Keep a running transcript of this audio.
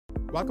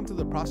Welcome to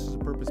the Process of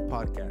Purpose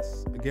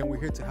podcast. Again, we're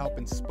here to help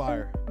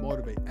inspire,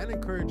 motivate, and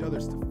encourage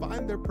others to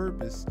find their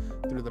purpose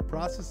through the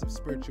process of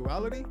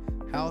spirituality,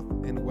 health,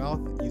 and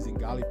wealth using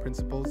godly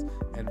principles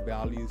and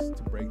values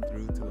to break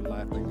through to the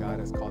life that God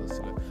has called us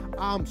to live.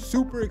 I'm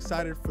super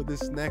excited for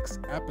this next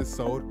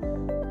episode,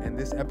 and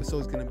this episode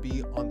is going to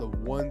be on the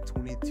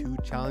 122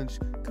 challenge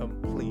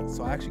complete.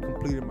 So I actually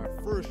completed my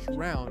first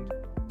round,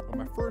 or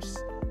my first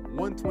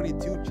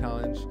 122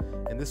 challenge,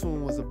 and this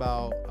one was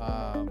about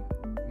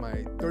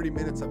my 30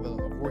 minutes of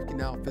working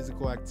out,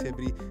 physical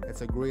activity.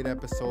 It's a great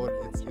episode.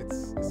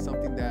 It's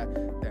something that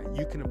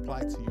you can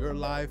apply to your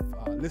life.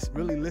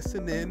 Really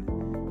listen in,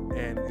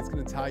 and it's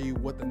going to tell you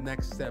what the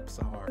next steps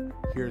are.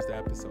 Here's the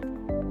episode.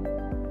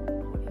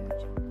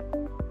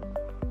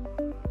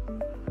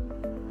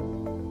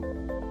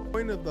 The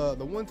point of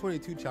the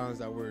 122 challenge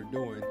that we're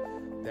doing,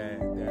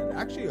 that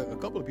actually a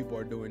couple of people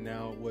are doing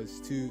now, was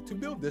to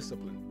build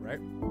discipline, right?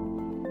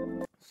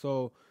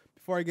 So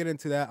before I get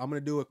into that, I'm going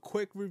to do a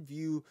quick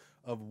review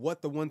of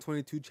what the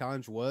 122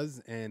 challenge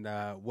was and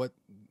what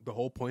the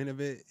whole point of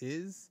it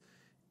is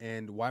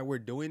and why we're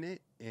doing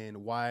it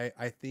and why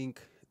I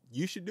think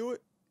you should do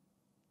it.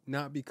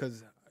 Not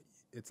because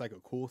it's like a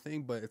cool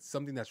thing, but it's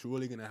something that's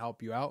really going to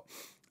help you out,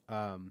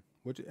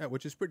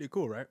 which is pretty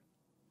cool, right?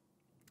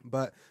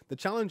 But the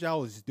challenge I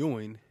was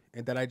doing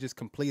and that I just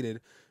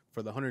completed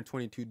for the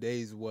 122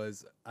 days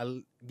was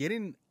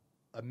getting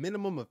a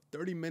minimum of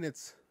 30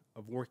 minutes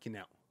of working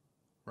out.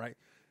 Right?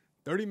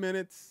 30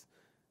 minutes.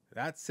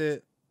 That's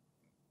it.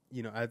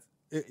 You know,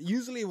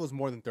 usually it was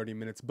more than 30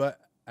 minutes, but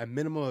a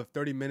minimum of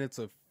 30 minutes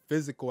of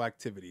physical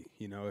activity.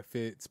 You know, if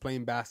it's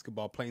playing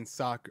basketball, playing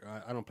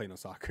soccer, I don't play no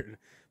soccer,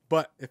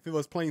 but if it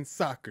was playing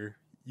soccer,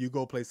 you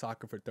go play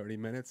soccer for 30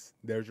 minutes.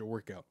 There's your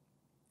workout.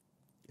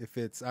 If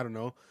it's, I don't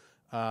know,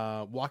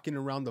 walking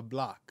around the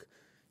block,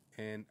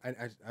 and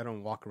I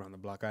don't walk around the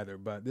block either,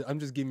 but I'm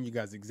just giving you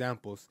guys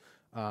examples.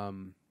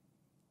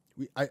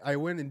 I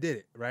went and did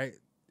it, right?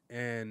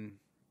 And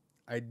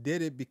I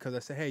did it because I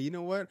said, hey, you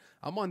know what?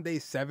 I'm on day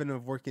 7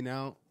 of working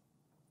out.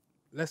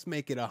 Let's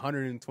make it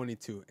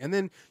 122. And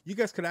then you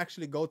guys could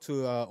actually go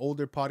to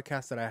older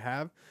podcasts that I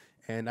have,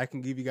 and I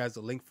can give you guys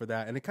a link for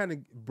that. And it kind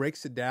of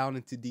breaks it down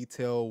into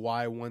detail,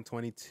 why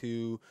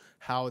 122,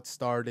 how it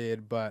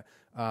started. But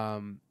I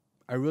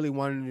really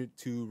wanted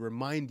to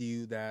remind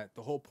you that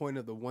the whole point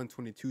of the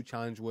 122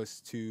 challenge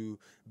was to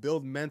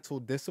build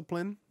mental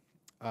discipline,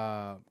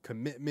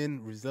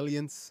 commitment,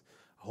 resilience.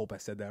 I hope I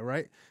said that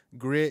right.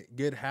 Grit,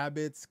 good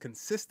habits,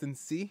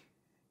 consistency,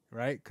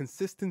 right?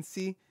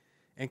 Consistency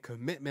and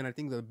commitment, I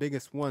think, are the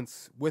biggest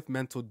ones with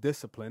mental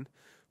discipline.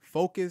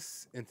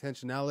 Focus,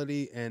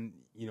 intentionality, and,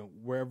 you know,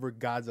 wherever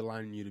God's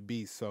aligning you to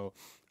be. So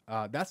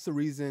that's the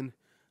reason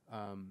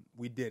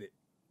we did it.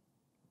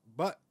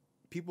 But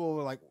people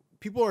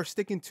are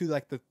sticking to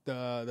like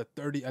the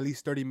 30, at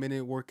least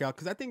 30-minute workout,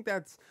 because I think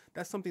that's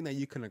something that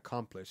you can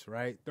accomplish,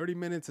 right? 30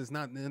 minutes is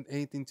not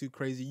anything too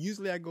crazy.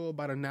 Usually I go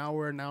about an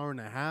hour and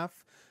a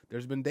half.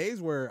 There's been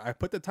days where I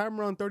put the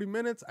timer on 30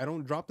 minutes. I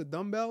don't drop the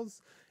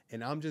dumbbells,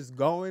 and I'm just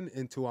going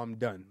until I'm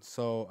done.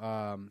 So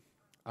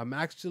I'm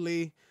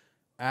actually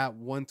at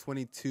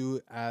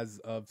 122 as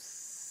of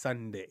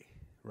Sunday,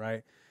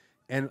 right?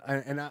 And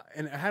I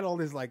had all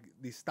these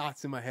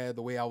thoughts in my head,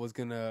 the way I was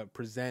gonna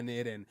present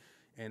it, and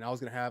I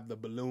was going to have the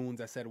balloons.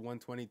 I said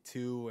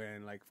 122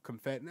 and like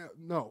confetti.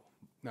 No,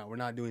 we're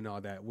not doing all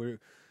that.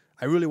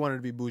 I really wanted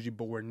to be bougie,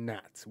 but we're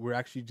not. We're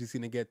actually just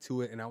going to get to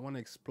it. And I want to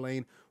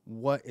explain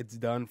what it's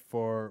done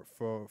for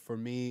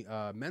me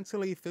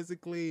mentally,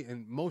 physically,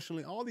 and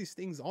emotionally. All these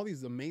things, all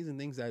these amazing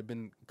things that have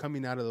been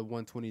coming out of the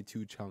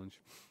 122 challenge.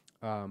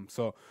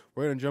 So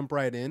we're going to jump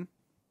right in.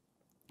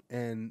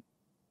 And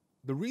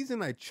the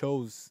reason I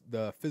chose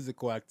the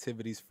physical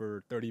activities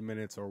for 30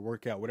 minutes or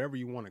workout, whatever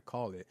you want to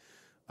call it,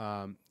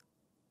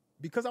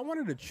 because I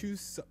wanted to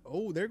choose.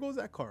 Oh, there goes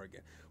that car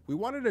again. We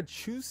wanted to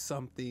choose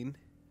something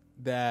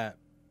that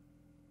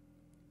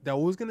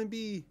was going to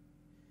be,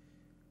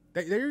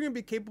 that you're going to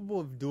be capable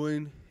of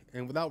doing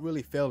and without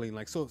really failing.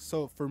 Like, so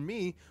for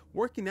me,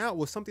 working out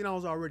was something I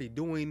was already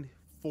doing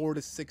 4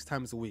 to 6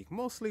 times a week,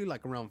 mostly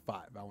like around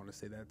 5. I want to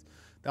say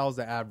that was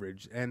the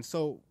average. And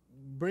so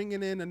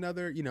bringing in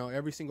another, you know,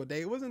 every single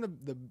day, it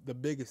wasn't the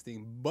biggest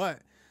thing,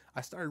 but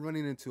I started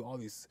running into all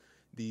these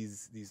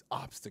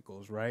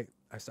obstacles, right?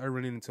 I started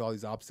running into all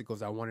these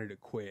obstacles. I wanted to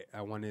quit.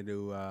 I wanted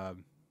to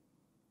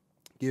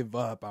give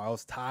up. I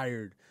was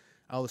tired.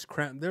 I was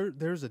cramped.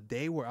 There's a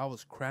day where I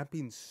was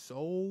cramping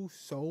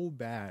so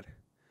bad.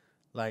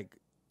 Like,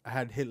 I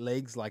had hit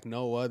legs like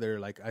no other.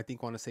 Like, I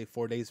want to say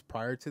 4 days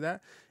prior to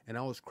that. And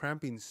I was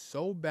cramping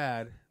so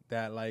bad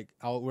that, like,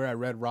 we're at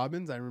Red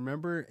Robin's, I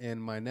remember,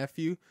 and my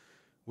nephew,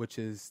 which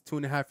is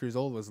 2.5 years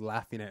old, was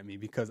laughing at me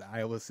because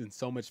I was in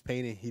so much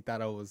pain and he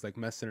thought I was like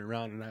messing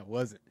around, and I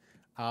wasn't.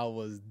 I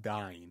was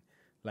dying.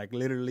 Like,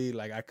 literally,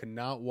 like, I could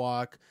not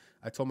walk.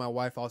 I told my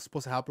wife I was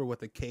supposed to help her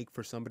with a cake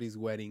for somebody's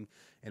wedding,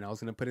 and I was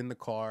going to put it in the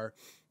car,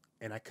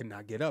 and I could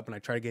not get up. And I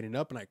tried getting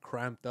up, and I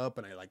cramped up,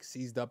 and I like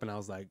seized up, and I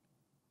was like,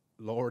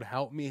 Lord,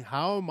 help me.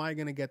 How am I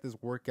going to get this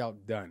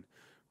workout done?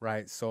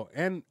 right? So,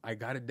 and I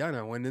got it done.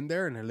 I went in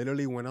there and I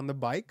literally went on the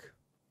bike.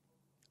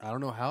 I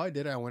don't know how I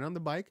did it. I went on the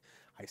bike.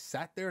 I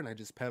sat there and I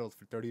just pedaled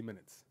for 30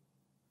 minutes.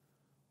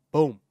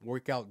 Boom,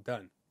 workout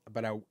done.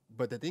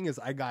 But the thing is,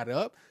 I got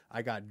up,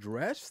 I got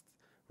dressed,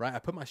 right? I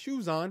put my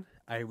shoes on.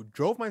 I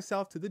drove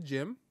myself to the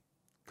gym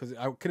because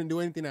I couldn't do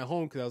anything at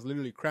home because I was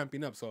literally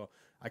cramping up. So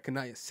I could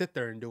not sit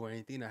there and do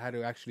anything. I had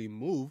to actually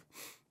move.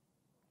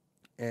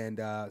 And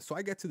so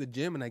I get to the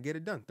gym and I get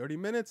it done. 30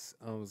 minutes.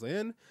 I was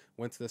in,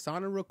 went to the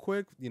sauna real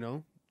quick,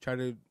 try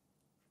to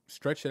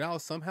stretch it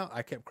out somehow.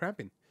 I kept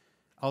cramping.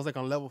 I was like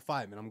on level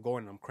 5 and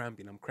I'm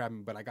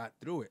cramping, but I got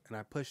through it and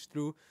I pushed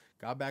through,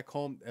 got back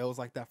home. It was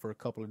like that for a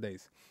couple of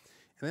days.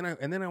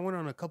 And then I went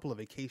on a couple of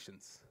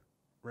vacations,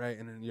 right?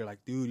 And then you're like,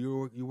 dude,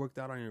 you worked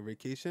out on your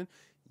vacation?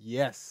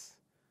 Yes.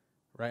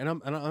 Right. And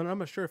I'm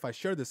not sure if I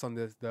shared this on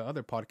the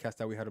other podcast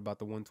that we had about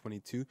the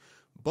 122,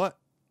 but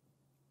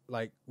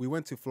like we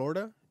went to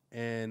Florida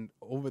and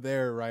over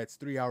there, right, it's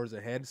 3 hours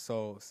ahead.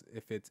 So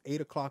if it's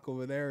 8 o'clock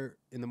over there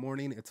in the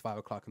morning, it's 5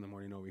 o'clock in the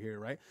morning over here,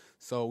 right?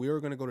 So we were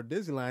going to go to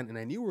Disneyland and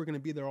I knew we were going to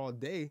be there all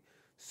day.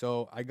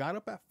 So I got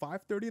up at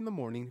 5:30 in the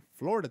morning,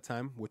 Florida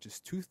time, which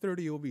is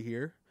 2:30 over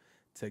here,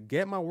 to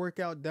get my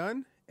workout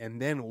done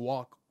and then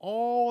walk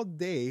all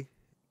day,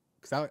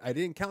 because I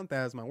didn't count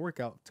that as my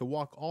workout, to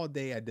walk all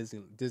day at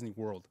Disney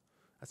World.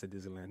 I said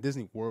Disneyland.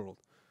 Disney World.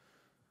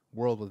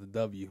 World with a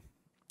W.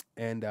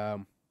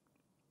 And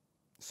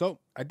so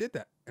I did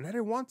that, and I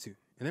didn't want to.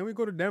 And then we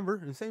go to Denver,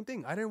 and same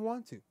thing. I didn't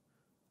want to.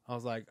 I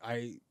was like,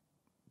 I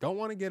don't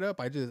want to get up.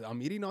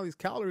 I'm eating all these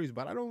calories,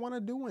 but I don't want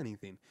to do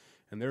anything.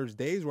 And there's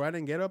days where I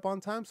didn't get up on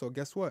time. So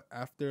guess what?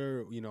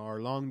 After, our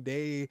long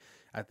day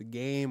at the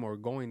game or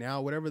going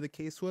out, whatever the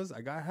case was,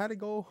 I had to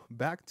go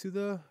back to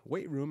the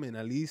weight room in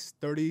at least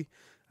 30.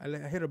 I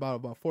hit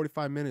about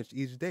 45 minutes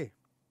each day.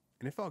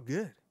 And it felt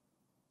good.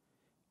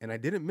 And I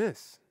didn't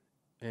miss.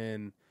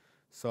 And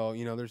so,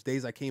 there's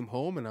days I came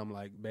home and I'm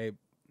like, babe,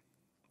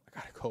 I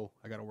got to go.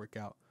 I got to work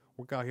out.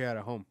 Work out here at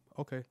home.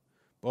 Okay.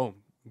 Boom.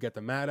 Get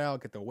the mat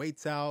out. Get the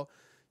weights out.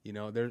 You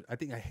know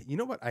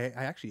what? I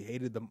actually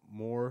hated the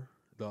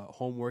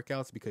home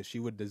workouts because she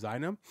would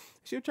design them.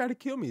 She would try to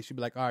kill me. She'd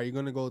be like, all right, you're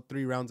going to go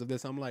 3 rounds of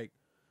this. I'm like,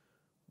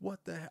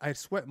 what the heck? I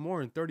sweat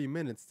more in 30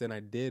 minutes than I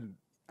did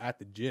at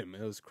the gym.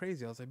 It was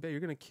crazy. I was like, babe, you're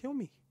going to kill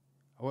me.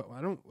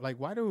 I don't like,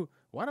 why do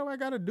I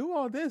got to do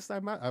all this?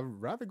 I'd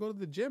rather go to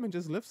the gym and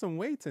just lift some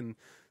weights and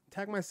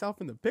tag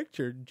myself in the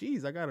picture.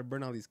 Jeez, I got to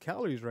burn all these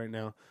calories right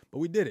now. But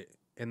we did it.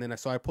 And then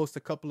I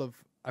posted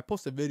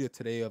a video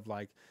today of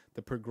like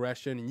the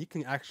progression, and you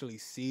can actually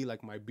see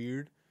like my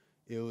beard.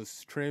 It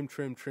was trim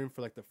for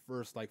like the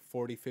first like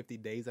 40, 50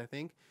 days, I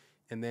think.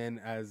 And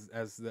then as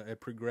it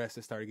progressed,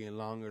 it started getting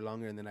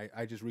longer, and then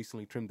I just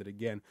recently trimmed it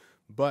again.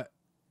 But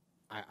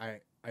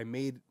I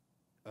made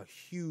a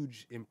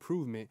huge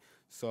improvement.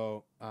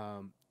 So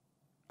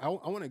I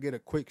want to get a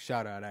quick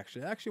shout out. I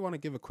actually want to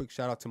give a quick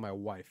shout out to my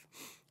wife.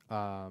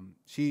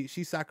 She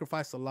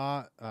sacrificed a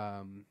lot.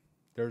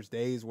 There's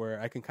days where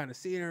I can kind of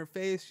see it in her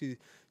face.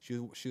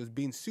 She was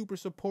being super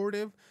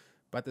supportive,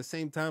 but at the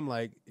same time,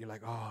 like, you're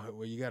like, oh,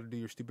 well, you got to do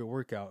your stupid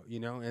workout,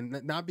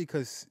 and not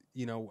because,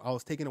 I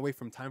was taking away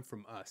from time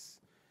from us,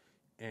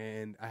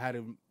 and I had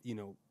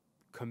to,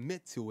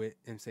 commit to it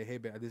and say, hey,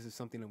 babe, this is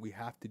something that we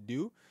have to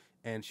do.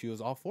 And she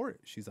was all for it.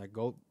 She's like,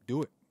 go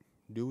do it.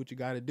 Do what you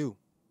got to do.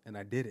 And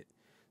I did it.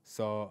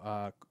 So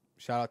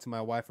shout out to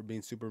my wife for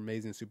being super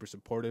amazing, super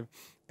supportive.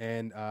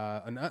 And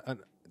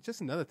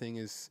just another thing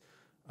is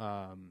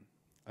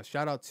a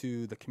shout out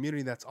to the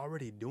community that's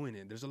already doing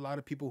it. There's a lot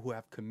of people who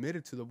have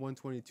committed to the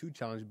 122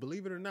 challenge,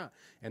 believe it or not,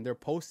 and they're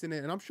posting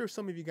it. And I'm sure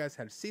some of you guys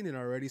have seen it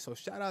already. So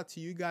shout out to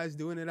you guys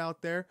doing it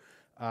out there.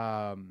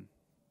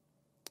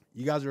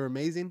 You guys are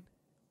amazing.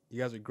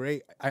 You guys are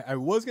great. I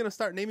was going to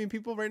start naming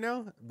people right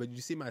now, but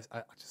you see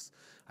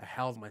I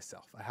held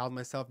myself. I held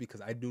myself because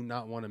I do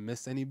not want to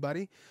miss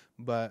anybody.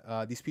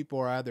 But these people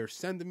are either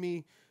sending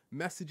me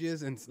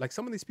messages, and like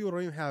some of these people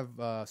don't even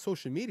have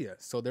social media.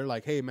 So they're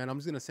like, hey, man, I'm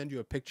just going to send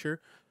you a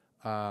picture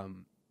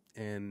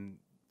and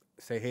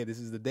say, hey, this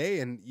is the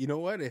day. And you know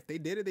what? If they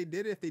did it, they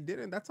did it. If they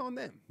didn't, that's on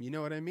them. You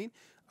know what I mean?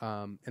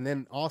 And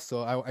then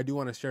also, I do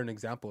want to share an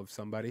example of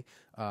somebody,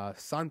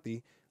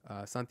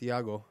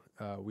 Santiago.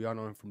 We all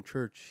know him from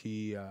church.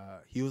 He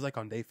was like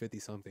on day 50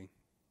 something,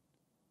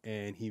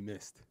 and he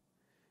missed.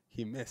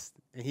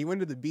 And he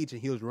went to the beach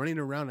and he was running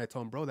around. And I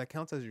told him, bro, that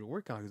counts as your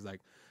workout. He was like,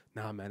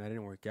 nah, man, I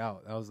didn't work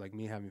out. That was like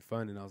me having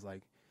fun. And I was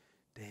like,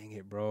 dang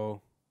it,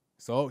 bro.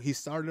 So he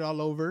started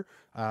all over.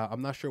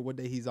 I'm not sure what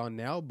day he's on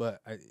now,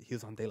 but he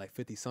was on day like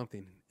 50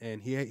 something,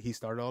 and he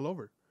started all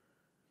over.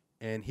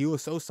 And he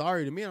was so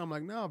sorry to me. And I'm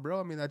like, no, bro.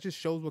 I mean, that just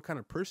shows what kind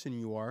of person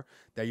you are,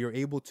 that you're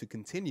able to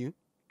continue.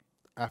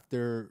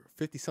 After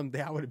 50 some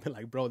day, I would have been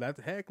like, bro,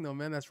 that's heck no,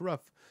 man, that's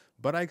rough.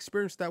 But I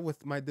experienced that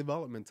with my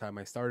development time.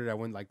 I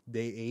went like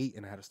day 8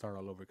 and I had to start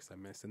all over because I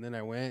missed. And then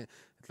I went,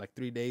 it's like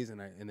 3 days and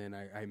then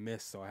I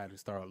missed. So I had to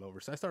start all over.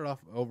 So I started off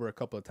over a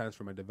couple of times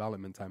for my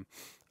development time.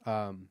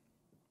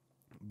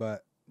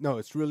 But No,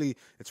 it's really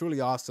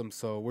awesome.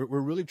 So we're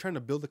really trying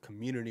to build a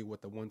community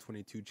with the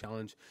 122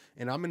 challenge,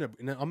 and I'm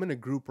in a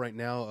group right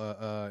now,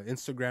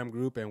 Instagram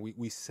group, and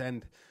we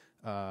send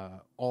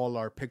all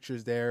our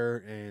pictures there,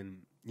 and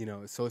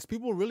so it's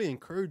people really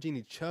encouraging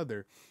each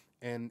other,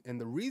 and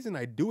the reason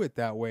I do it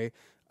that way,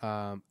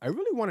 I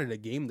really wanted to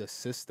game the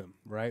system,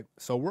 right?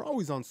 So we're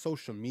always on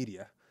social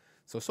media.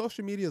 So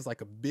social media is like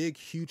a big,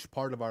 huge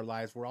part of our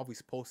lives. We're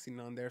always posting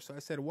on there. So I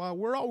said, well,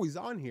 we're always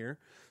on here.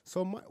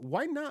 So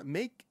why not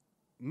make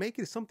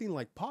it something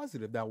like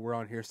positive that we're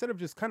on here instead of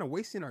just kind of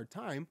wasting our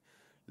time?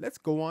 Let's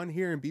go on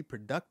here and be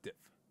productive.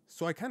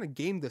 So I kind of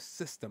gamed the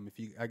system,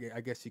 I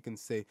guess you can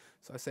say.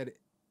 So I said,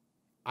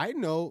 I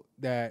know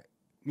that,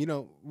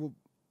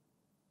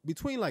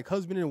 between like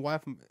husband and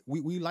wife,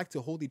 we like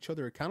to hold each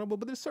other accountable,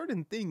 but there's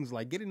certain things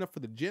like getting up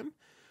for the gym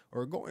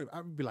or going,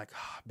 I would be like,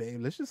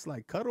 babe, let's just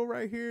like cuddle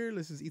right here.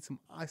 Let's just eat some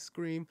ice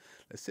cream.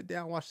 Let's sit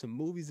down, watch some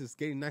movies. It's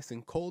getting nice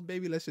and cold,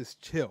 baby. Let's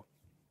just chill.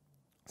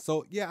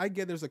 So yeah, I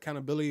get there's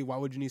accountability. Why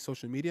would you need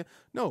social media?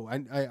 No,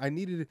 I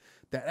needed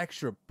that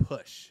extra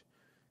push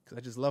because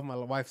I just love my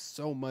wife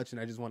so much and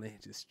I just want to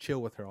just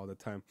chill with her all the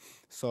time.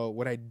 So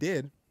what I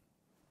did,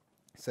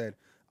 said,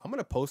 I'm going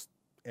to post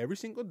every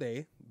single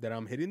day that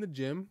I'm hitting the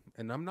gym,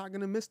 and I'm not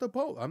going to miss the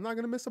post. I'm not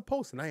going to miss a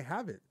post. And I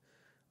have it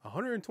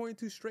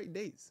 122 straight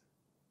days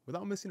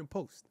without missing a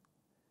post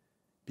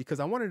because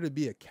I wanted to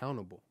be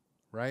accountable,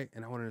 right?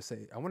 And I wanted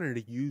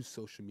to use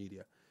social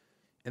media.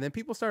 And then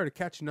people started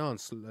catching on,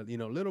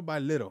 little by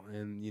little.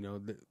 And,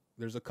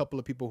 there's a couple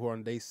of people who are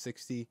on day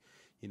 60,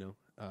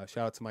 shout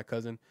out to my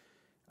cousin,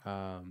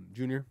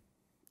 Junior.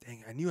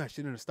 Dang, I knew I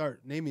shouldn't have started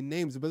naming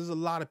names, but there's a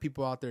lot of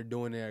people out there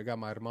doing it. I got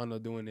my hermano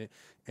doing it,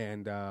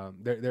 and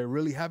they're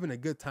really having a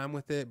good time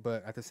with it.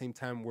 But at the same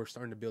time, we're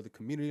starting to build a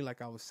community,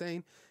 like I was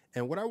saying.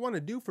 And what I want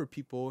to do for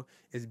people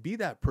is be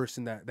that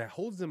person that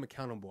holds them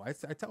accountable. I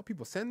tell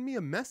people, send me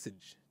a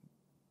message.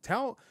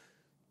 Tell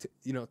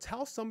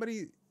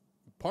somebody,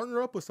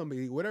 partner up with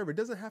somebody, whatever. It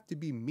doesn't have to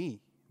be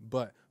me,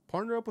 but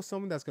partner up with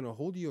someone that's going to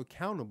hold you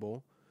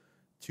accountable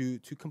to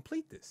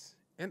complete this.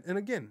 And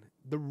again,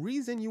 the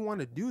reason you want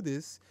to do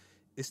this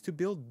is to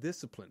build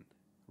discipline,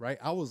 right?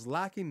 I was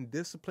lacking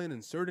discipline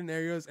in certain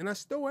areas, and I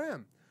still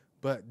am.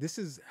 But this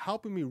is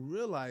helping me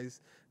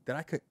realize that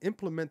I could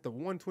implement the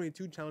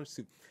 122 challenge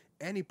to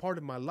any part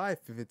of my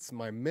life. If it's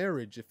my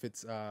marriage, if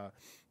it's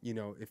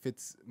if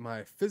it's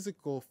my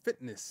physical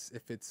fitness,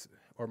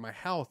 or my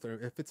health, or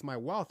if it's my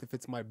wealth, if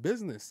it's my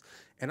business.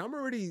 And I'm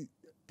already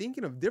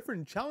thinking of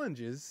different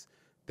challenges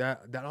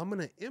that I'm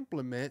going to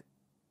implement,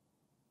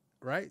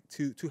 right,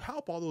 to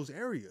help all those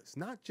areas,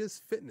 not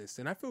just fitness.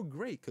 And I feel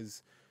great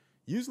because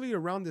usually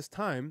around this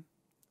time,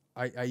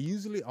 I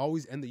usually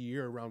always end the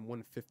year around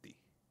 150,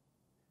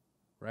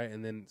 right?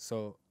 And then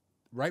so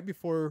right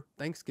before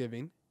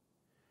Thanksgiving,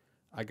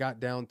 I got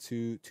down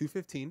to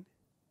 215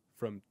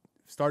 from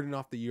starting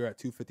off the year at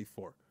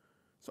 254.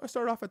 So I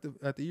started off at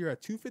the year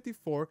at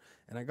 254,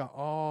 and I got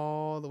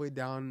all the way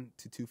down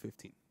to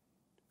 215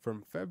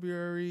 from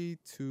February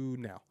to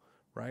now,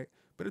 right?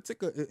 But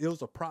it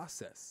was a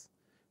process.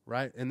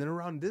 Right. And then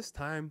around this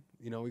time,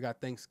 we got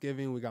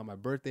Thanksgiving, we got my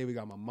birthday, we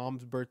got my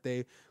mom's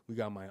birthday, we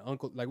got my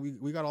uncle, like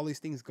we got all these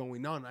things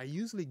going on. I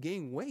usually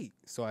gain weight.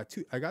 So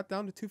I got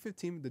down to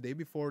 215 the day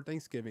before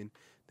Thanksgiving,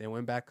 then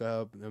went back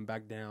up, then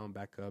back down,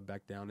 back up,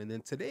 back down. And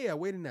then today I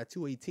weighed in at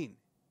 218.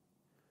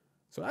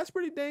 So that's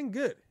pretty dang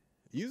good.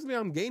 Usually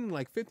I'm gaining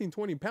like 15,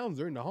 20 pounds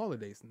during the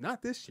holidays.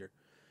 Not this year,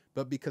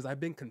 but because I've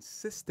been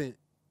consistent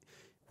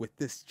with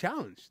this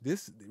challenge.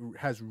 This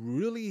has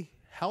really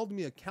held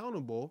me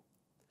accountable.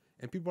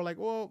 And people are like,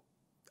 well,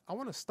 I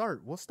want to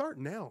start. Well, start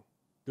now.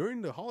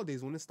 During the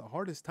holidays when it's the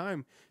hardest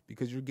time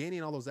because you're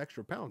gaining all those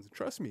extra pounds.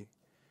 Trust me.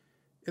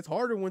 It's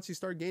harder once you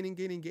start gaining.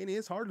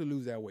 It's hard to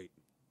lose that weight.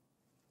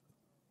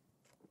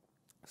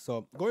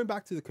 So going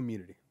back to the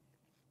community.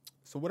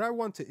 So what I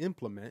want to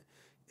implement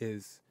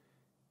is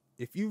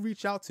if you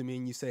reach out to me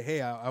and you say,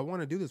 hey, I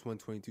want to do this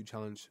 122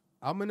 challenge.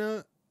 On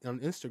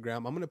Instagram,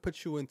 I'm going to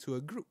put you into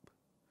a group.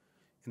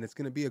 And it's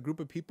going to be a group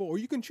of people, or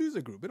you can choose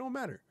a group. It don't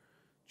matter.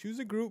 Choose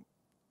a group.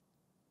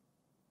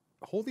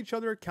 Hold each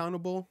other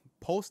accountable,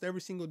 post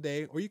every single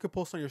day, or you could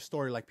post on your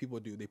story like people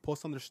do. They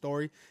post on their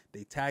story,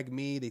 they tag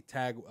me, they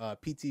tag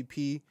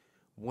PTP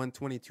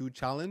 122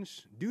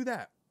 challenge. Do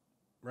that,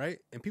 right?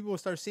 And people will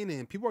start seeing it,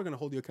 and people are going to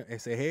hold you accountable and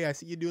say, hey, I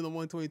see you doing the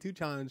 122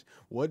 challenge.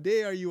 What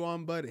day are you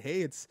on, bud? Hey,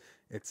 it's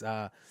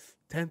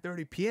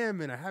 10:30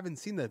 p.m. and I haven't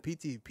seen the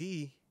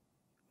PTP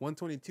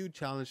 122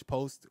 challenge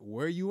post.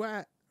 Where you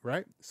at?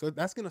 Right? So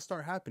that's going to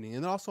start happening.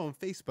 And also on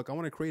Facebook, I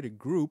want to create a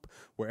group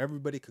where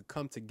everybody could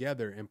come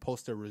together and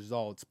post their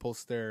results,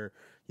 post their,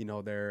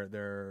 their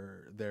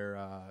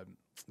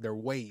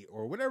weight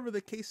or whatever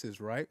the case is.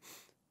 Right.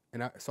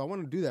 And so I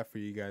want to do that for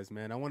you guys,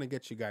 man. I want to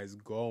get you guys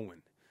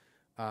going.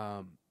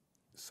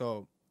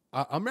 So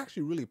I'm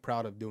actually really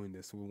proud of doing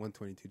this with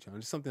 122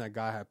 challenge. It's something that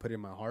God had put in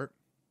my heart.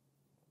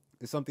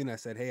 It's something I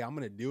said, hey, I'm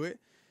going to do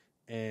it.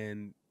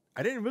 And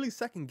I didn't really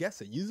second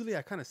guess it. Usually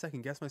I kind of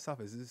second guess myself.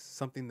 Is this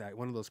something that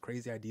one of those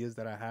crazy ideas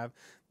that I have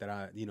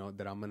that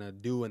that I'm going to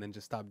do and then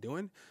just stop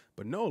doing?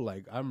 But no,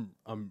 like I'm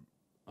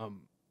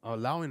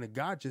allowing the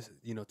God just,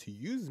 to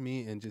use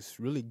me and just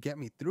really get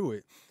me through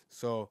it.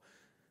 So,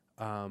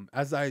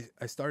 as I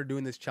started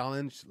doing this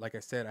challenge, like I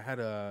said,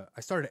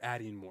 I started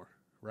adding more,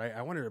 right?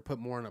 I wanted to put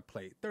more on a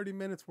plate. 30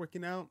 minutes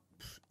working out,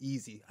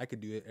 easy. I could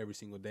do it every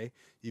single day.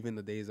 Even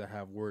the days I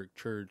have work,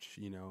 church,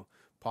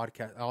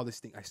 podcast, all this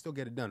thing, I still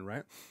get it done,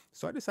 right?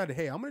 So I decided,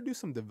 hey, I'm going to do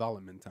some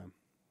development time.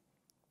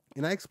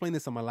 And I explained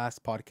this on my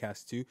last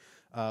podcast too.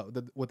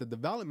 With the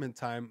development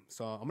time,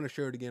 so I'm going to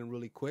share it again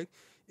really quick.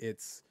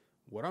 It's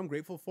what I'm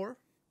grateful for,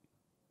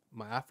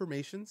 my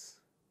affirmations,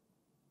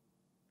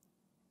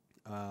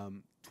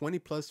 20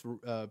 plus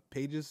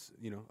pages,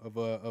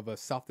 of a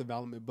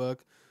self-development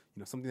book,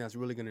 something that's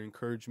really going to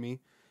encourage me,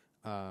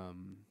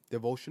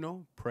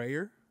 devotional,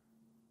 prayer.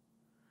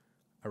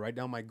 I write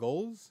down my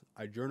goals,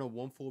 I journal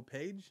one full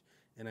page,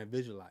 and I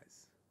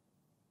visualize.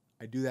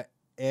 I do that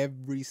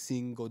every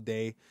single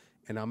day,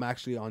 and I'm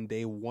actually on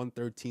day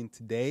 113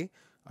 today.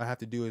 All I have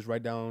to do is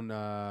write down,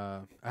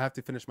 I have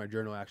to finish my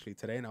journal actually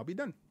today, and I'll be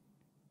done.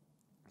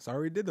 So I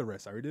already did the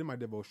rest. I already did my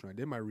devotion. I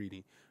did my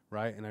reading,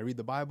 right? And I read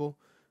the Bible.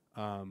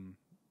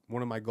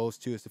 One of my goals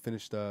too is to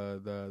finish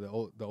the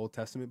Old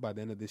Testament by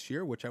the end of this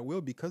year, which I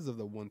will because of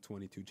the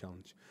 122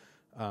 challenge.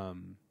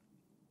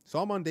 So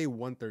I'm on day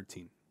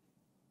 113,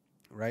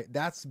 right?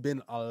 That's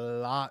been a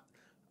lot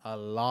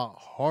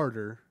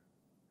harder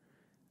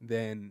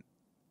than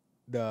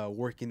the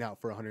working out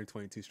for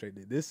 122 straight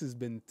days. This has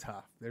been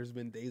tough. There's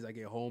been days I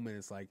get home and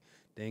it's like,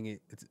 dang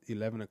it, it's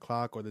 11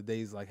 o'clock, or the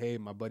days like, hey,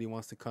 my buddy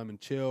wants to come and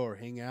chill or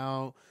hang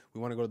out. We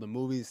want to go to the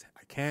movies.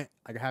 I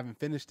haven't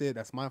finished it.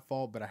 That's my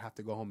fault, but I have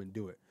to go home and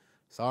do it.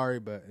 Sorry,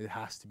 but it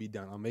has to be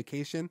done. On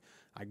vacation,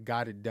 I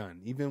got it done.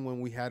 Even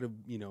when we had to,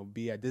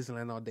 be at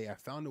Disneyland all day, I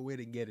found a way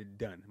to get it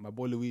done. My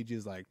boy Luigi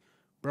is like,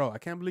 bro, I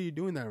can't believe you're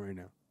doing that right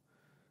now.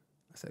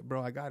 I said,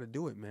 bro, I got to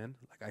do it, man.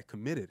 Like, I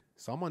committed.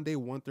 So I'm on day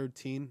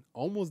 113,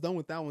 almost done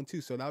with that one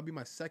too. So that'll be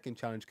my second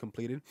challenge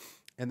completed.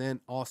 And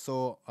then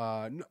also,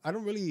 I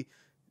don't really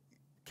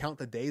count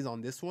the days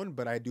on this one,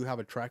 but I do have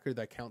a tracker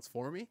that counts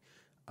for me.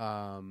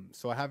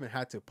 So I haven't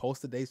had to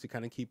post the days to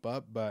kind of keep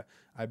up, but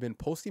I've been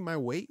posting my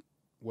weight,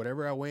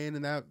 whatever I weigh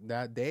in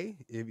that day.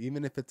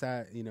 Even if it's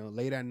at,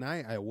 late at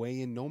night, I weigh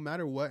in no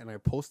matter what. And I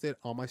post it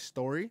on my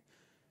story,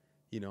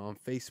 on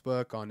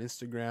Facebook, on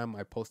Instagram.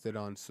 I post it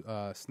on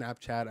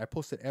Snapchat. I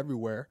post it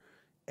everywhere,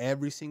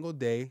 every single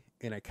day.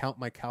 And I count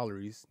my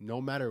calories no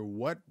matter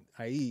what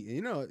I eat.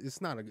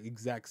 It's not an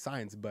exact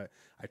science, but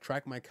I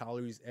track my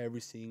calories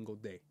every single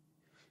day.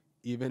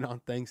 Even on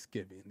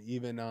Thanksgiving,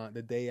 even on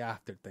the day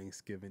after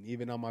Thanksgiving,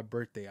 even on my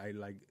birthday,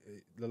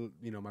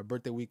 my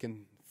birthday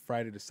weekend,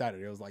 Friday to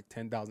Saturday, it was like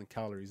 10,000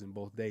 calories in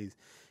both days.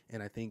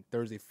 And I think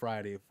Thursday,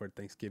 Friday for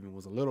Thanksgiving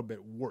was a little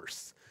bit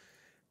worse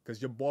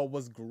because your boy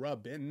was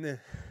grubbing.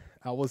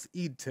 I was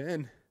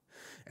eating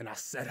and I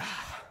said,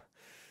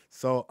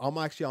 So I'm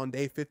actually on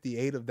day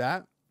 58 of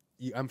that.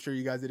 I'm sure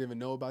you guys didn't even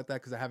know about that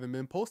because I haven't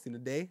been posting a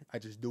day. I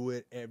just do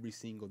it every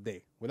single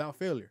day without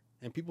failure.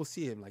 And people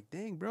see it like,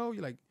 dang, bro,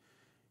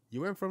 you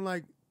went from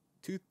like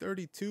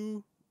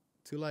 232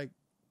 to like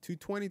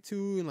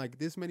 222 in like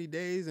this many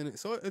days. And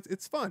so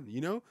it's fun,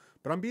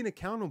 but I'm being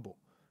accountable.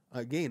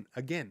 Again,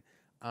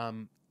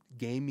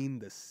 gaming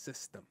the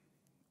system,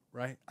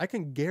 right? I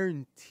can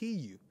guarantee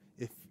you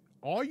if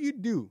all you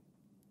do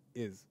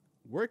is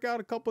work out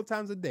a couple of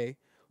times a day,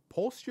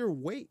 post your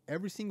weight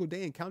every single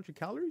day and count your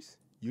calories,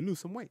 you lose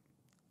some weight.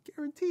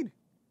 Guaranteed.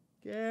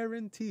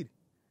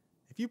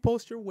 If you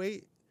post your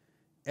weight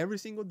every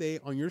single day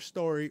on your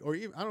story, or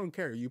even, I don't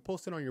care, you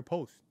post it on your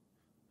post,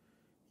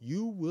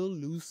 you will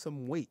lose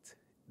some weight.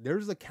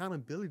 There's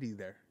accountability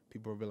there.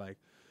 People will be like,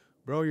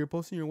 bro, you're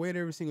posting your weight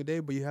every single day,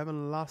 but you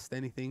haven't lost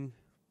anything.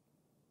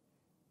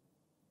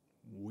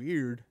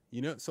 Weird,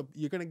 so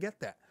you're going to get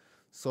that.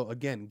 So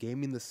again,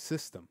 gaming the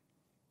system.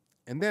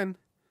 And then,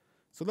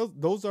 so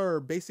those are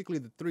basically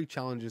the 3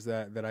 challenges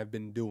that I've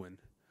been doing.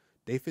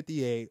 Day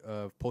 58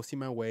 of posting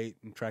my weight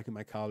and tracking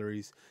my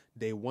calories.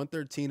 Day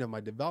 113 of my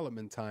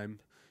development time.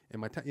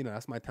 And my time,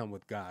 that's my time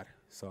with God.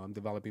 So I'm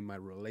developing my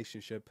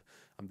relationship.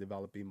 I'm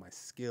developing my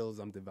skills.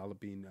 I'm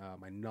developing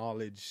my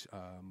knowledge,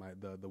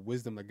 the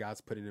wisdom that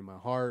God's putting in my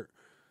heart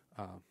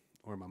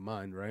or my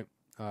mind, right?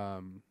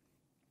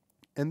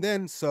 And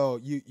then, so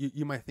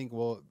you might think,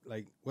 well,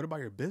 like, what about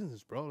your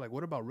business, bro? Like,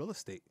 what about real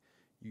estate?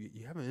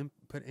 You haven't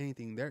put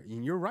anything there.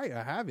 And you're right,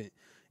 I haven't.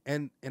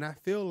 And I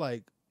feel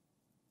like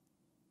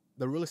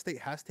the real estate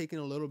has taken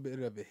a little bit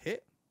of a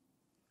hit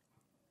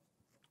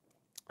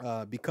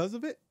because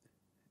of it.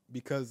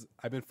 Because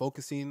I've been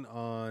focusing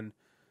on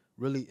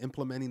really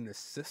implementing the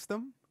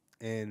system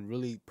and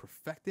really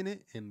perfecting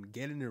it and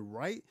getting it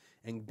right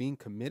and being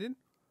committed.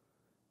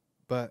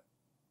 But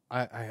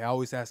I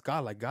always ask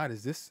God, like, God,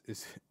 is this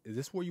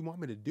what you want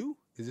me to do?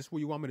 Is this where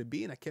you want me to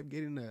be? And I kept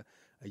getting a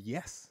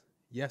yes.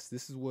 Yes,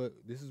 this is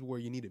where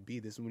you need to be.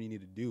 This is what you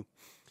need to do.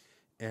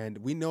 And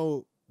we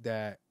know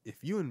that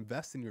if you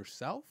invest in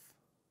yourself,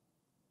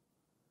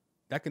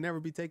 That can never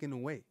be taken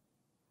away,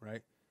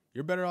 right?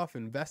 You're better off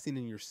investing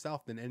in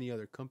yourself than any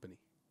other company.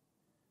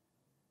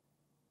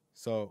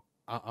 So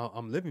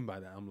I'm living by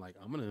that. I'm like,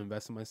 I'm going to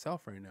invest in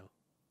myself right now.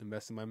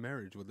 Invest in my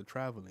marriage with the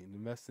traveling.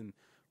 Invest in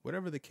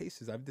whatever the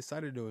case is. I've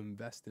decided to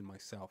invest in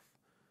myself.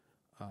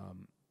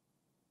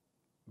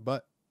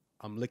 But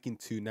I'm looking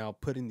to now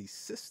put in these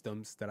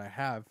systems that I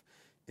have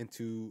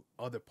into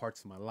other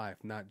parts of my life,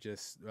 not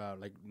just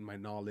like my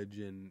knowledge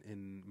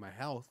and my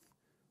health,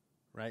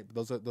 right?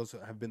 But those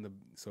have been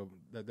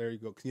there you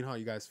go. 'Cause you know how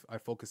you guys, I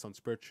focus on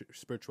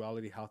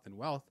spirituality, health, and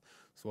wealth.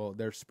 So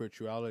there's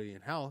spirituality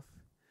and health,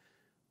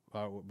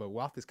 but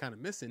wealth is kind of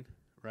missing,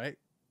 right?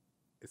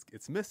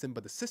 It's missing,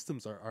 but the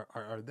systems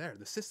are there.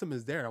 The system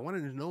is there. I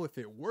wanted to know if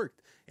it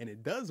worked, and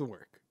it does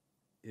work.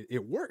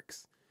 It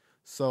works.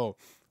 So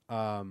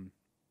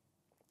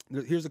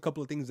here's a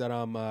couple of things that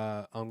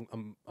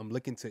I'm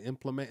looking to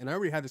implement, and I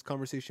already had this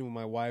conversation with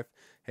my wife.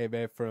 Hey,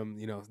 babe, from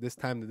this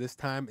time to this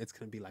time, it's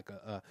gonna be like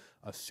a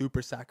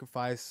super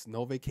sacrifice,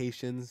 no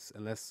vacations,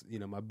 unless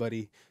my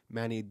buddy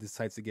Manny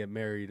decides to get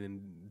married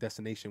and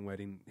destination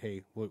wedding.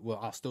 Hey, well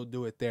I'll still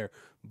do it there,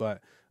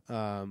 but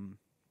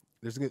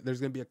there's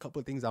gonna be a couple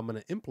of things I'm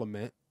gonna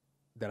implement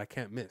that I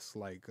can't miss.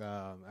 Like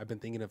I've been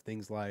thinking of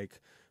things like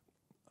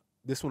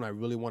this one I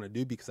really want to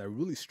do because I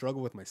really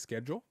struggle with my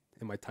schedule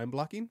and my time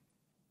blocking.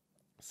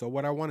 So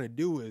what I want to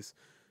do is,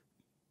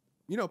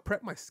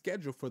 prep my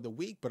schedule for the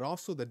week, but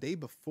also the day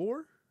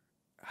before,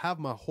 have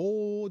my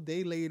whole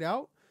day laid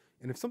out.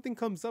 And if something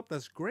comes up,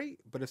 that's great.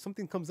 But if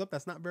something comes up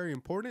that's not very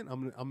important,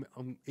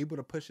 I'm able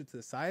to push it to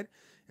the side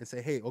and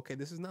say, hey, okay,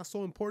 this is not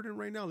so important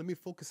right now. Let me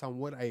focus on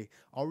what I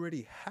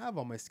already have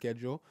on my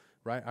schedule,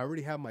 right? I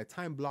already have my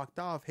time blocked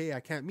off. Hey, I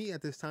can't meet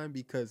at this time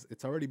because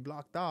it's already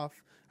blocked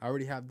off. I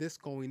already have this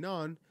going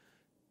on.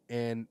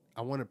 And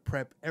I want to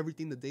prep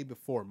everything the day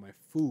before, my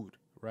food,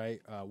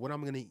 right? What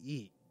I'm going to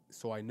eat.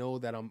 So I know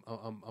that I'm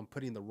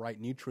putting the right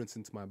nutrients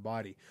into my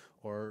body,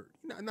 or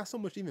not so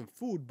much even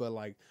food, but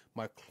like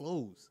my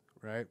clothes,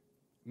 right?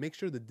 Make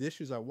sure the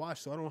dishes are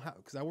washed. So I don't have,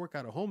 because I work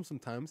out at home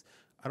sometimes.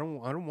 I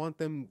don't want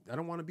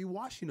to be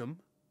washing them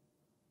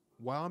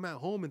while I'm at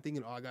home and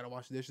thinking, oh, I got to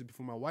wash the dishes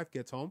before my wife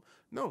gets home.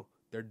 No,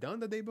 they're done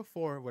the day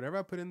before. Whatever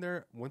I put in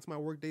there, once my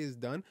work day is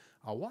done,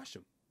 I'll wash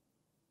them.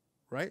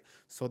 Right?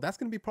 So that's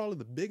going to be probably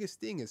the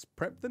biggest thing is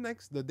prep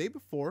the day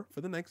before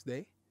for the next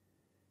day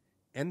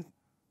and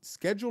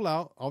schedule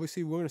out.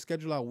 Obviously, we're going to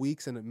schedule out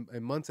weeks and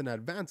months in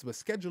advance, but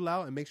schedule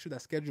out and make sure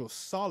that schedule is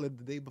solid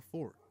the day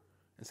before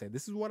and say,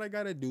 this is what I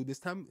got to do this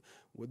time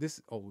with this.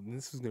 Oh,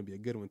 this is going to be a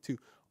good one too.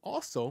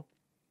 Also,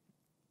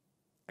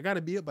 I got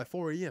to be up by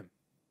 4 a.m.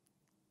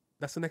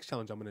 That's the next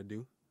challenge I'm going to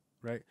do.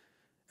 Right.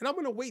 And I'm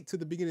going to wait to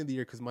the beginning of the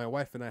year because my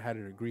wife and I had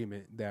an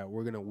agreement that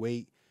we're going to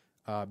wait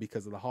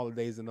because of the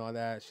holidays and all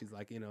that. She's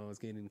like, it's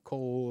getting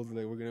cold.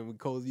 Like we're gonna be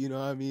cold. You know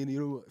what I mean?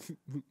 You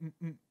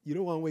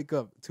don't want to wake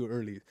up too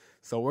early.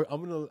 So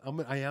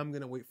I am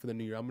gonna wait for the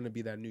new year. I'm gonna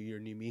be that new year,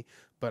 new me.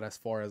 But as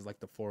far as like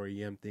the 4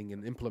 a.m. thing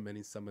and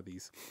implementing some of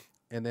these,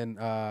 and then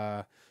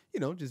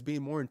just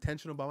being more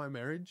intentional about my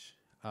marriage.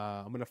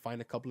 I'm gonna find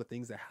a couple of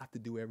things I have to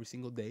do every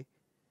single day.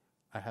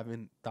 I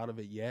haven't thought of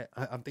it yet.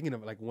 I'm thinking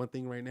of like one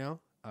thing right now,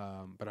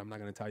 but I'm not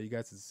gonna tell you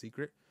guys. It's a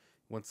secret.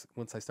 Once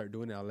I start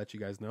doing it, I'll let you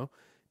guys know.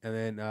 And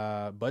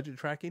then budget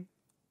tracking,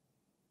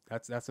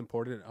 that's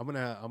important. I'm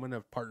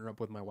gonna partner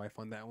up with my wife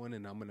on that one,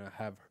 and I'm gonna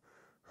have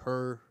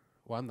her.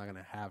 Well, I'm not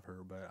gonna have her,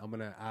 but I'm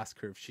gonna ask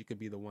her if she could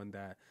be the one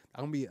that's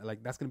gonna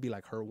be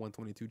like her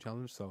 122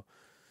 challenge. So,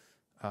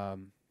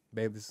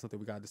 babe, this is something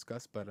we gotta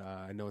discuss, but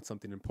I know it's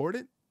something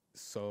important.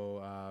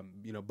 So,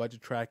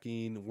 budget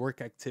tracking,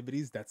 work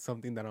activities, that's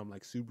something that I'm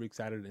like super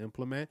excited to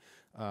implement.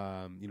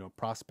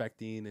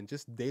 Prospecting and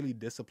just daily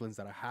disciplines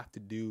that I have to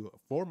do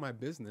for my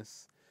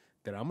business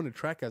that I'm going to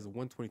track as a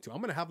 122. I'm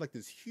going to have like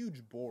this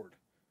huge board,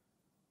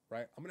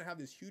 right? I'm going to have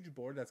this huge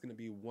board that's going to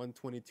be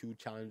 122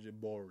 challenge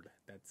board.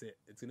 That's it.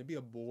 It's going to be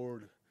a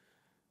board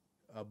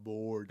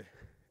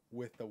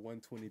with the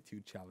 122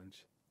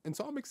 challenge. And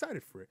so I'm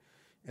excited for it.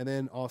 And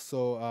then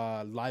also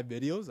live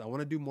videos. I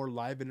want to do more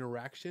live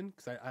interaction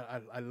because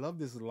I love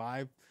this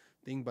live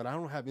thing, but I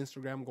don't have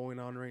Instagram going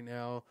on right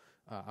now.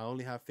 I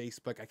only have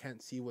Facebook. I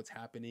can't see what's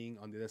happening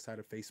on the other side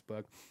of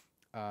Facebook.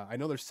 I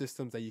know there's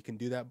systems that you can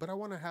do that, but I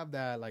want to have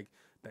that like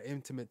the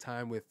intimate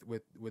time with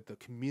the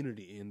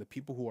community and the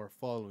people who are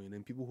following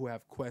and people who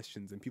have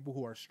questions and people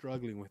who are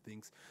struggling with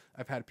things.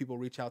 I've had people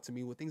reach out to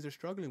me with things they're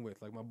struggling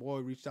with. Like my boy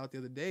reached out the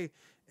other day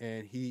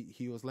and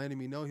he was letting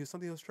me know he was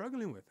something he was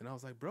struggling with. And I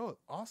was like, bro,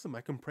 awesome.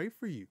 I can pray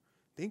for you.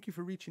 Thank you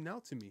for reaching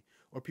out to me.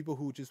 Or people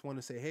who just want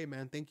to say, hey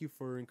man, thank you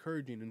for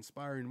encouraging,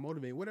 inspiring,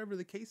 motivating, whatever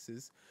the case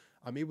is.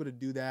 I'm able to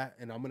do that,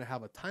 and I'm going to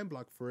have a time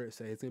block for it.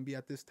 Say it's going to be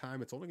at this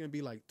time. It's only going to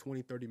be like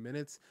 20, 30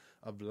 minutes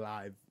of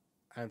live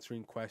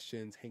answering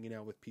questions, hanging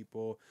out with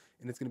people,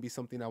 and it's going to be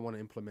something I want to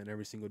implement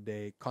every single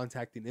day,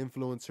 contacting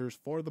influencers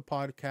for the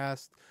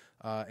podcast,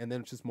 and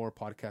then just more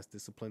podcast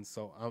disciplines.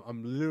 So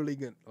I'm literally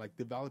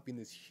developing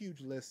this huge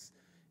list,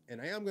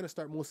 and I am going to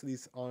start most of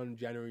these on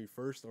January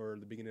 1st or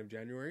the beginning of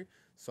January.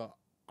 So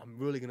I'm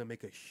really going to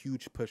make a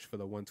huge push for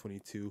the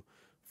 122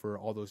 for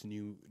all those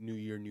new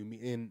year, new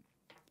me.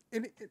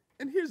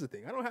 And here's the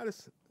thing. I don't have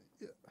this,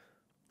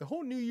 the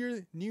whole new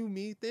year, new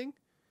me thing.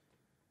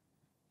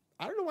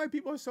 I don't know why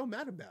people are so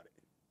mad about it,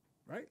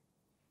 right?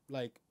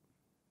 Like,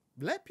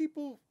 let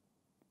people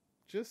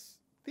just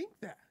think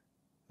that.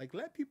 Like,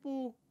 let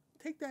people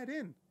take that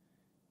in.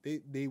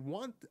 They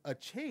want a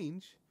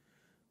change,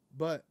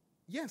 but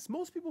yes,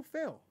 most people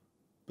fail.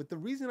 But the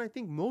reason I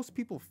think most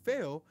people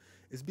fail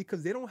is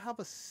because they don't have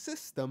a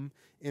system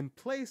in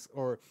place,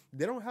 or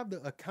they don't have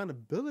the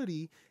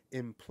accountability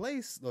in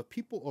place, the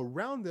people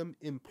around them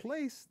in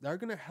place that are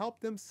going to help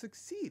them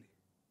succeed.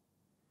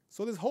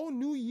 So this whole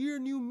new year,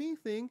 new me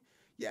thing,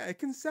 yeah, it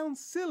can sound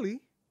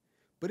silly,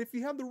 but if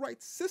you have the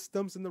right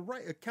systems and the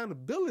right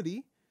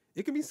accountability,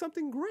 it can be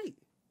something great.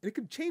 It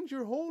could change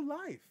your whole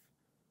life.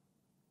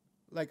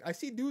 Like, I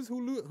see dudes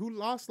who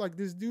lost, like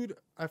this dude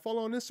I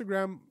follow on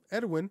Instagram,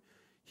 Edwin.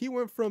 He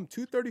went from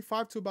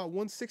 235 to about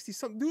 160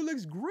 something. Dude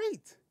looks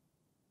great.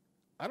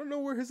 I don't know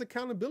where his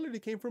accountability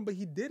came from, but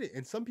he did it.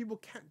 And some people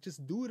can't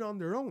just do it on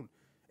their own.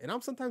 And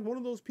I'm sometimes one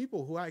of those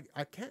people who I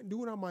can't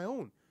do it on my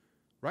own,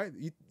 right?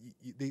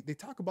 They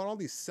talk about all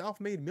these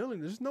self-made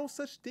millionaires. There's no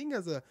such thing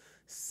as a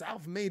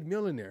self-made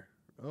millionaire.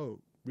 Oh,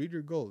 read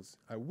your goals.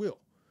 I will.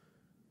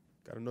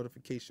 Got a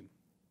notification.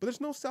 But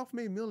there's no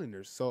self-made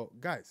millionaires. So,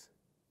 guys,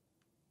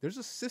 there's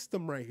a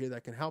system right here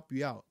that can help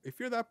you out. If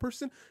you're that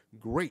person,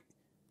 great.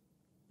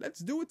 Let's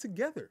do it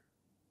together.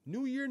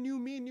 New year, new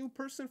me, new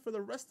person for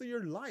the rest of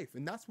your life.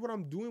 And that's what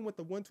I'm doing with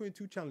the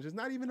 122 challenge. It's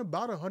not even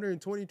about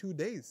 122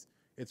 days.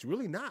 It's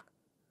really not.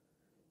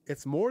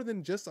 It's more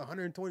than just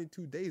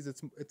 122 days.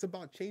 It's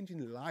about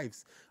changing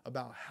lives,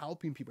 about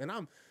helping people. And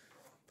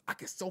I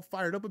get so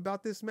fired up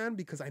about this, man,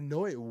 because I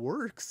know it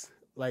works.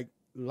 Like,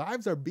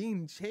 lives are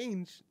being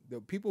changed. The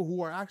people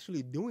who are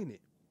actually doing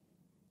it.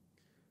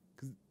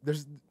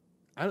 Because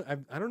I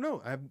don't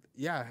know.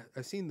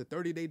 I've seen the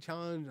 30-day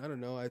challenge. I don't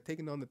know. I've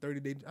taken on the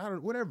 30-day.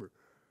 Whatever.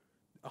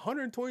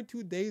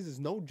 122 days is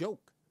no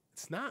joke.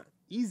 It's not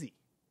easy.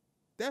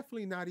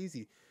 Definitely not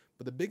easy.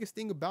 But the biggest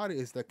thing about it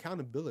is the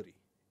accountability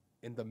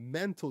and the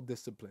mental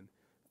discipline.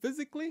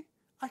 Physically,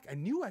 I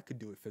knew I could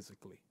do it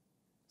physically.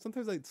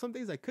 Some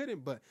days I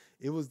couldn't, but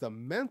it was the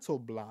mental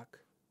block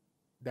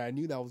that I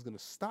knew that was going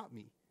to stop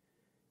me.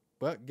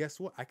 But guess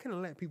what? I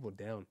couldn't let people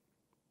down.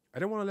 I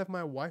didn't want to let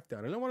my wife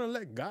down. I didn't want to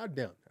let God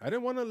down. I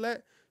didn't want to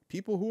let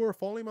people who are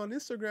following me on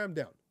Instagram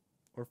down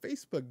or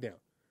Facebook down.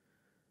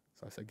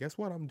 So I said, guess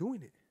what? I'm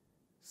doing it.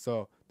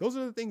 So those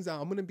are the things that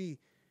I'm going to be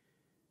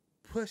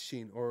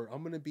pushing, or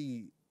I'm going to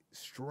be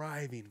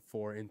striving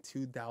for in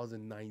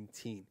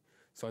 2019.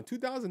 So in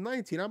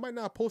 2019, I might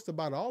not post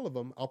about all of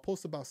them. I'll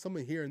post about some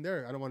here and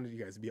there. I don't want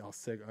you guys to be all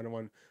sick. I'm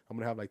going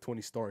to have like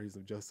 20 stories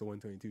of just the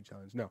 122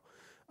 challenge. No.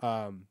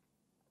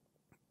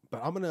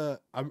 But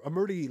I'm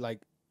already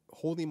like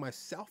holding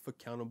myself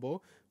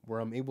accountable, where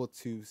I'm able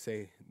to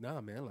say,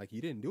 nah, man, like,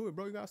 you didn't do it,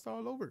 bro. You got to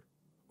start all over.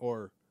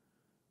 Or,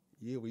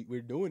 yeah,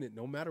 we're doing it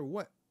no matter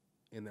what.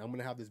 And I'm going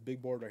to have this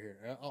big board right here.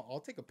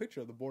 I'll take a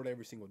picture of the board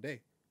every single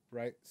day,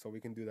 right? So we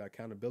can do that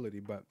accountability.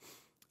 But,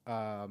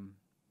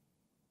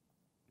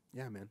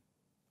 yeah, man,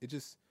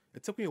 it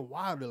took me a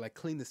while to like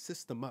clean the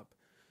system up,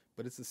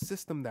 but it's a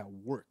system that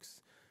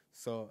works.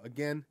 So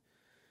again,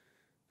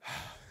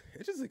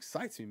 it just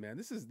excites me, man.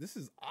 This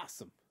is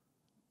awesome.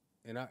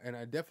 And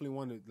I definitely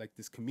want to, like,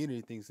 this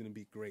community thing is going to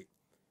be great.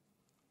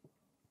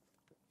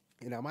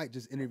 And I might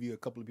just interview a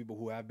couple of people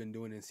who have been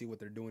doing it and see what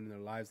they're doing in their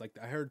lives. Like,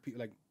 I heard people,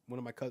 like, one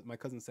of my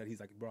cousins said, he's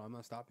like, bro, I'm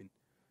not stopping.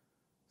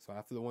 So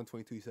after the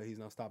 122, he said he's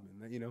not stopping.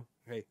 You know,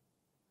 hey,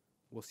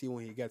 we'll see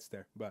when he gets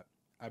there. But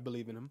I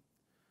believe in him.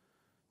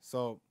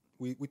 So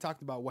we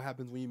talked about what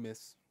happens when you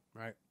miss,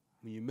 right?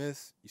 When you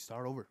miss, you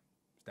start over.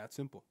 It's that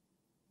simple.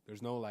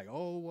 There's no like,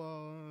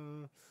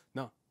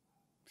 no,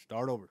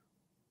 start over.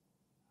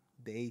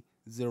 Day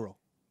 0,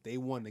 day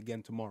 1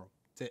 again tomorrow.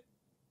 That's it.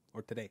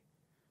 Or today.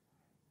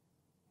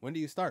 When do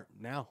you start?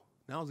 Now.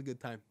 Now's a good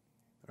time.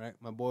 All right.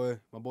 My boy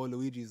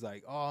Luigi's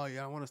like, oh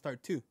yeah, I want to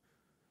start too.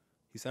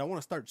 He said, I want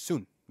to start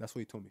soon. That's what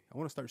he told me. I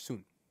want to start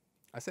soon.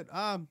 I said,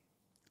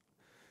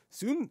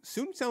 soon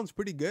sounds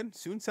pretty good.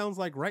 Soon sounds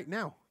like right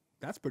now.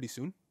 That's pretty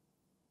soon.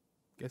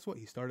 Guess what?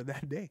 He started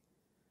that day.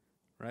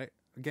 Right?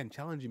 Again,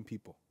 challenging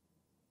people.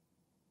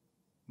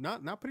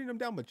 Not putting them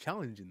down, but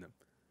challenging them.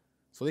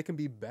 So they can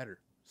be better.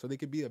 So they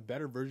could be a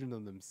better version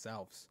of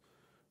themselves.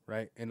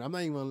 Right? And I'm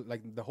not even,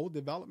 like, the whole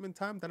development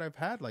time that I've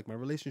had, like my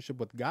relationship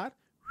with God,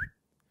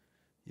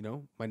 you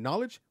know, my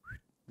knowledge.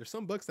 There's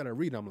some books that I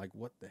read, I'm like,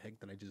 what the heck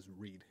did I just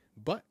read?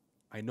 But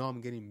I know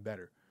I'm getting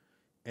better.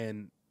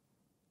 And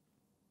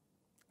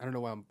I don't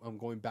know why I'm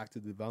going back to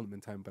the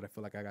development time, but I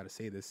feel like I got to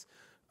say this.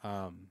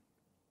 I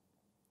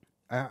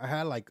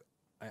had like,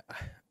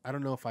 I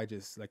don't know if I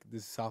just, like,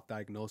 this is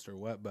self-diagnosed or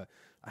what, but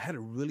I had a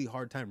really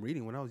hard time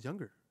reading when I was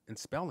younger and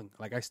spelling.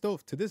 Like, I still,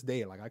 to this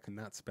day, like, I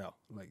cannot spell.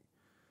 Like,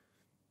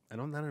 and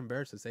I'm not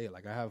embarrassed to say it.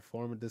 Like, I have a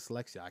form of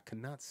dyslexia. I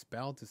cannot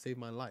spell to save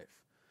my life.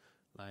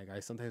 Like, I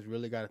sometimes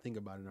really got to think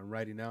about it. And I'm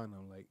writing out and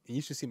I'm like, and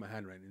you should see my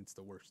handwriting. It's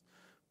the worst.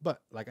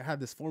 But like I have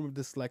this form of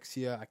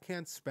dyslexia. I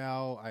can't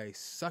spell. I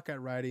suck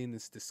at writing.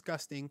 It's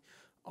disgusting.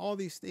 All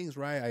these things,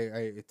 right?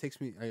 It takes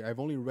me. I've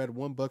only read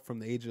one book from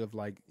the age of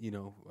like,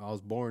 I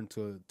was born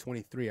to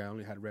 23. I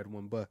only had read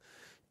one book,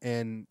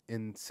 and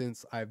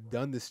since I've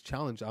done this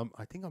challenge,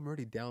 I think I'm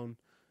already down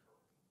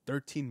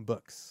 13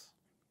 books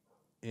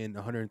in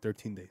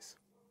 113 days.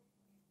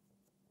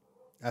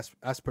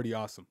 That's pretty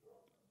awesome.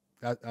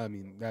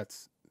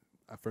 That's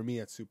for me.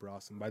 That's super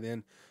awesome. By the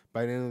end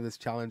of this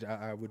challenge,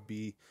 I would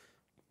be.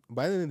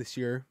 By the end of this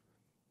year,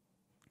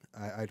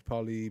 I'd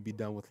probably be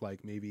done with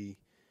like maybe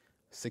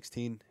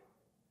 16,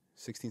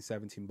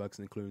 17 books,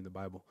 including the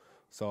Bible.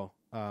 So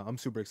I'm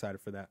super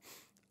excited for that.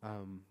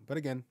 But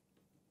again,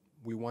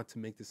 we want to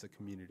make this a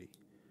community,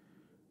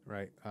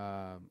 right?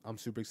 I'm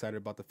super excited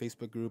about the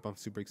Facebook group. I'm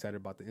super excited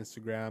about the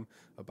Instagram,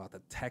 about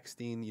the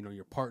texting,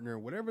 your partner,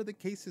 whatever the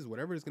case is,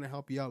 whatever is going to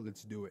help you out,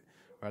 let's do it.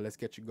 All right, let's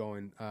get you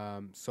going.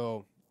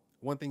 So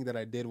one thing that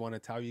I did want to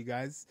tell you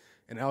guys,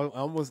 and I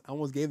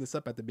almost gave this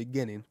up at the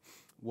beginning,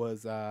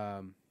 was,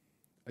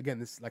 again,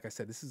 this, like I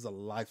said, this is a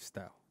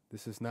lifestyle.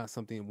 This is not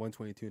something in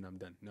 122 and I'm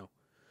done. No.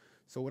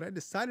 So what I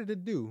decided to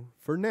do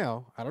for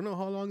now, I don't know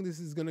how long this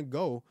is going to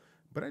go,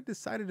 but I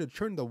decided to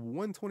turn the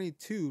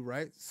 122,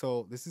 right?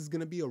 So this is going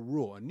to be a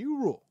new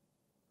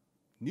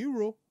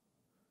rule,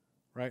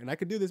 right? And I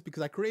could do this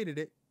because I created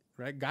it,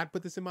 right? God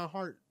put this in my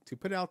heart to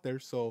put it out there,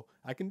 so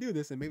I can do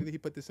this. And maybe he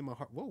put this in my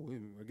heart. Whoa,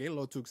 I get a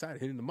little too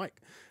excited hitting the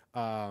mic.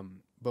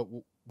 But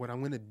what I'm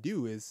going to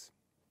do is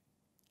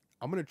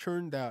I'm going to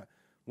turn that,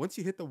 once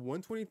you hit the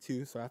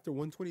 122, so after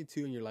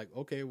 122 and you're like,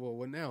 okay, well,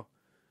 what now?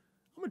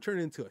 I'm going to turn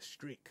it into a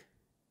streak,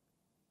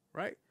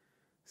 right?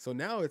 So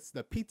now it's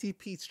the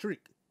PTP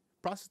streak,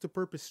 process to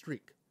purpose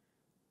streak.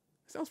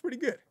 Sounds pretty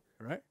good,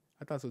 right?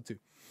 I thought so too.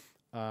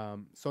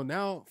 So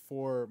now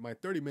for my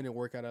 30-minute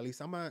workout, at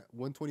least I'm at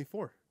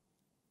 124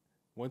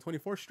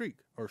 streak,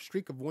 or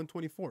streak of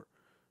 124,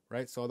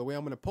 right? So the way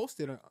I'm going to post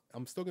it,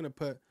 I'm still going to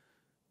put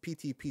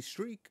PTP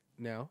streak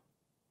now,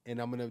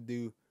 and I'm going to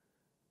do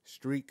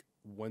streak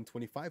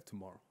 125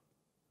 tomorrow.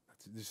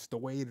 That's just the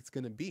way it's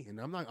going to be.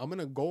 And I'm going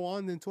to go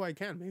on until I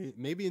can,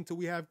 maybe until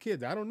we have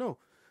kids. I don't know.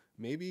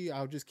 Maybe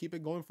I'll just keep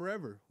it going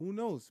forever. Who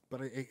knows?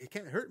 But it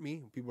can't hurt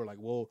me. People are like,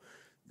 well,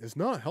 it's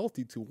not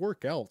healthy to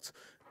work out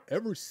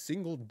every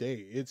single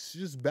day. It's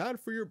just bad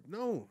for your...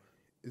 No,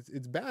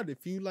 it's bad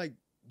if you like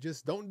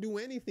just don't do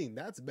anything.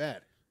 That's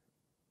bad.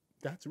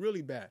 That's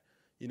really bad.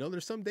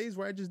 There's some days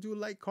where I just do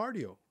light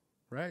cardio,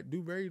 right?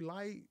 Do very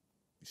light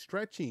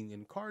stretching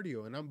and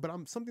cardio, but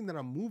I'm something that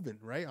I'm moving,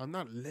 right? I'm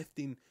not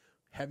lifting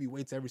heavy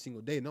weights every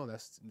single day. No,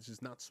 it's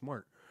just not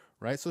smart,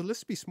 right? So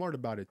let's be smart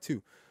about it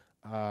too.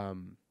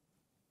 And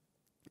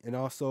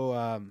also,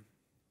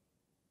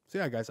 so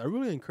yeah, guys, I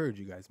really encourage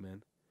you guys,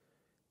 man.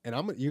 And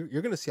you're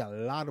going to see a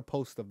lot of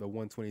posts of the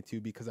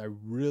 122 because I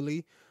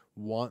really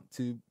want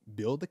to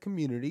build a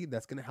community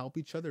that's going to help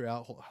each other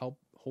out, help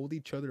hold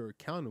each other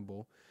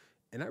accountable.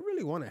 And I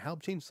really want to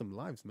help change some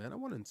lives, man. I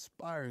want to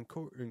inspire,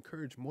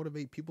 encourage,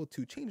 motivate people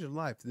to change their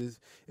lives.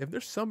 If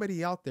there's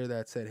somebody out there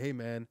that said, hey,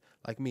 man,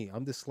 like me,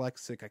 I'm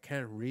dyslexic, I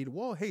can't read.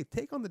 Well, hey,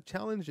 take on the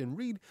challenge and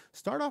read.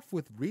 Start off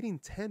with reading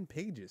 10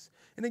 pages.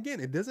 And again,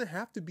 it doesn't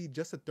have to be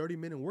just a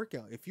 30-minute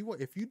workout. If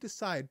you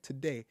decide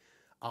today,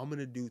 I'm going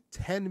to do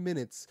 10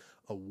 minutes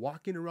of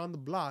walking around the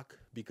block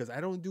because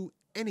I don't do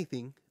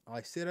anything.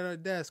 I sit at a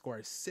desk or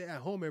I sit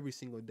at home every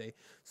single day.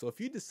 So if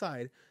you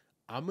decide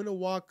I'm going to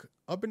walk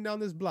up and down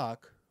this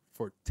block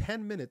for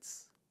 10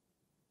 minutes,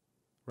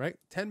 right?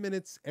 10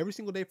 minutes every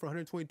single day for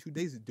 122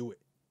 days, to do it,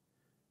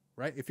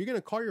 right? If you're going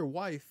to call your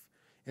wife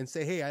and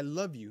say, hey, I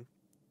love you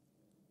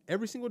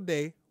every single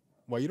day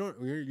while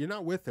you're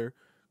not with her,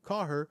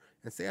 call her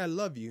and say, I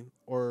love you.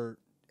 Or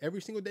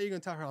every single day you're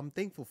going to tell her, I'm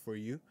thankful for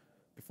you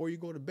before you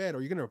go to bed. Or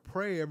you're going to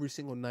pray every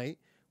single night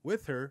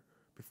with her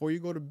before you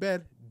go to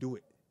bed, do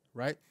it,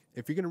 right?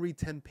 If you're going to read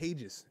 10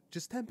 pages,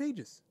 just 10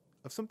 pages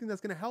of something that's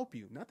going to help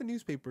you, not the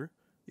newspaper.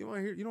 You don't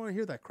want to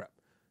hear that crap.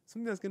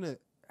 Something that's going to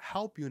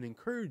help you and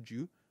encourage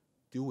you,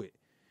 do it.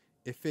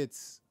 If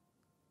it's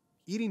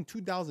eating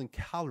 2,000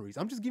 calories,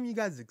 I'm just giving you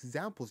guys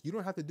examples. You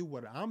don't have to do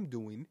what I'm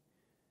doing.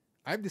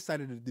 I've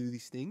decided to do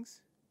these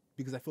things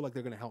because I feel like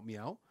they're going to help me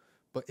out.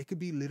 But it could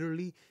be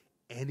literally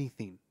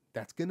anything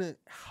that's going to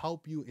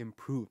help you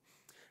improve,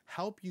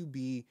 help you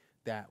be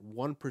that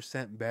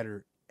 1%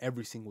 better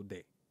every single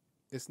day.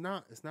 It's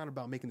not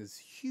about making this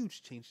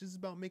huge change. This is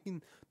about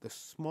making the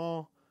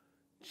small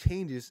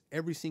changes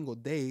every single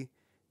day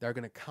that are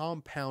going to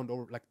compound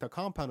over, like the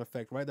compound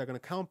effect, right? They're going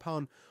to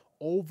compound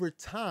over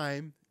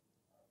time,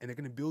 and they're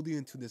going to build you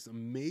into this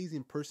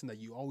amazing person that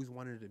you always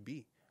wanted to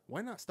be.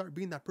 Why not start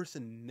being that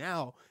person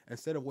now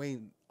instead of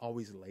waiting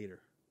always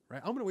later,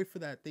 right? I'm going to wait for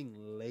that thing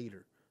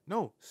later.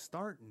 No,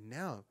 start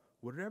now.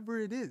 Whatever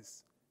it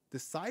is,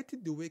 decide to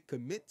do it,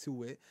 commit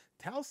to it,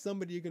 tell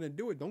somebody you're going to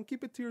do it. Don't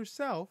keep it to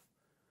yourself.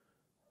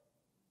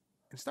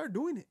 And start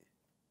doing it.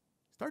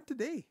 Start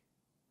today.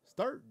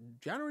 Start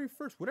January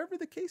 1st, whatever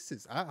the case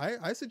is.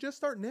 I suggest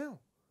start now.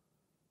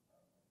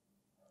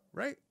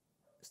 Right?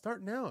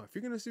 start now. If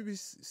you're going to be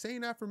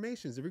saying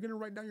affirmations, if you're going to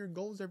write down your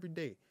goals every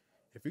day,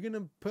 if you're going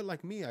to put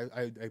like me,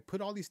 I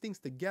put all these things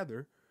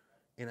together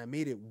and I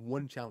made it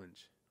one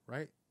challenge,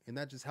 right? And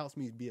that just helps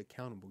me be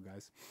accountable,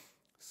 guys.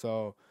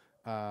 So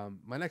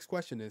my next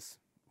question is,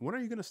 when are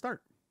you going to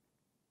start?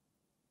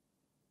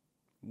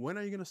 When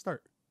are you going to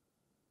start?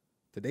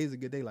 Today's a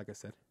good day, like I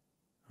said.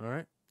 All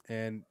right.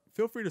 And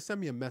feel free to send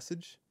me a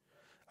message.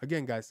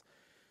 Again, guys,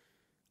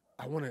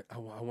 I want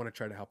to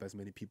try to help as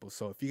many people.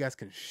 So if you guys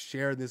can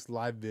share this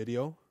live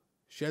video,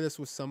 share this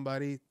with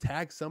somebody,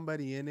 tag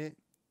somebody in it,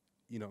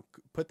 you know,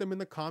 put them in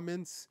the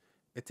comments.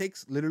 It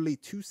takes literally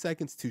 2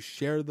 seconds to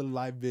share the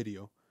live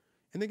video.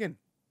 And again,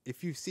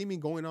 if you see me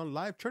going on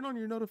live, turn on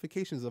your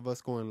notifications of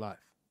us going live.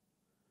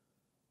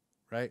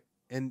 Right?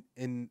 And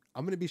I'm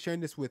going to be sharing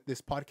this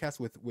podcast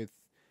with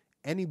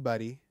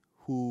anybody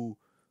who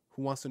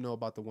wants to know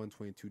about the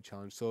 122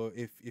 challenge. So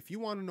if you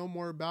want to know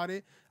more about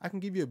it, I can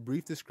give you a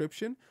brief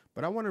description,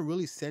 but I want to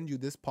really send you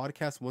this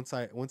podcast once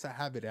I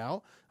have it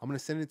out. I'm going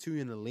to send it to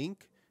you in a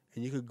link,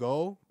 and you could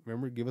go,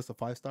 remember, give us a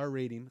 5-star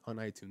rating on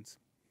iTunes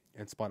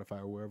and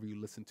Spotify or wherever you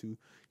listen to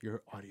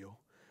your audio.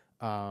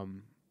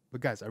 But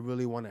guys, I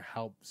really want to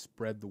help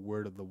spread the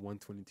word of the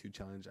 122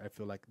 challenge. I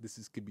feel like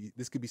this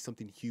could be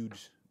something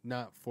huge,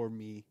 not for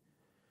me,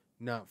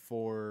 not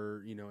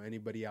for, you know,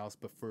 anybody else,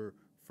 but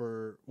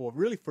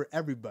really for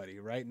everybody,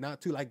 right?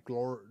 Not to like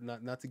glory,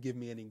 not to give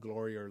me any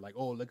glory or like,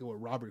 oh, look at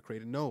what Robert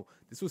created. No,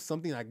 this was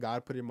something that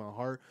God put in my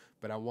heart,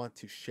 but I want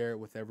to share it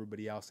with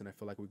everybody else, and I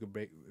feel like we could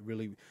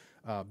really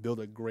build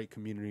a great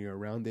community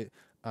around it.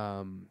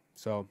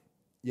 So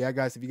yeah,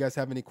 guys, if you guys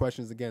have any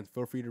questions, again,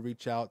 feel free to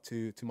reach out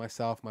to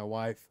myself, my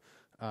wife.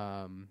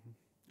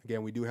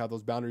 Again, we do have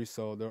those boundaries,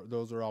 so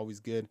those are always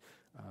good.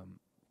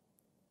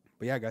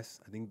 But yeah, guys,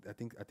 I think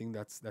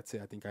that's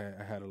it. I think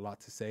I had a lot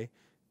to say.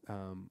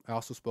 I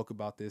also spoke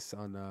about this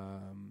on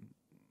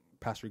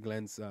Pastor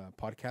Glenn's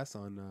podcast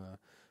on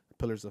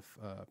Pillars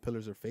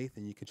of Faith,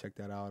 and you can check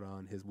that out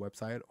on his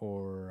website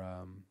or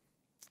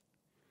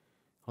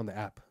on the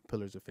app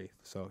Pillars of Faith.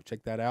 So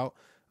check that out.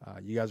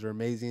 You guys are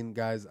amazing,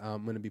 guys.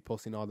 I'm going to be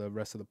posting all the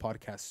rest of the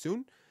podcast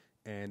soon,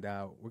 and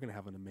we're going to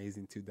have an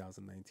amazing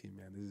 2019,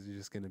 man. This is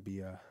just going to be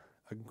a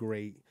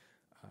great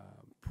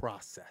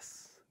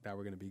process that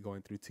we're going to be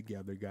going through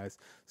together, guys.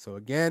 So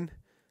again,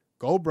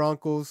 go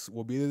Broncos.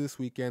 We'll be there this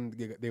weekend.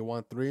 They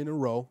won 3 in a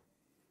row.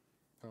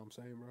 You know what I'm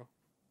saying, bro?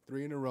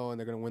 3 in a row, and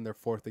they're going to win their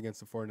 4th against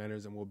the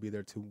 49ers, and we'll be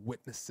there to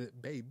witness it,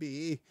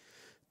 baby.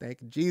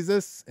 Thank you,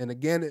 Jesus. And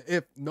again,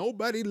 if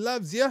nobody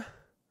loves you,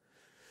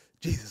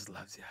 Jesus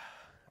loves you.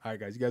 All right,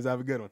 guys. You guys have a good one.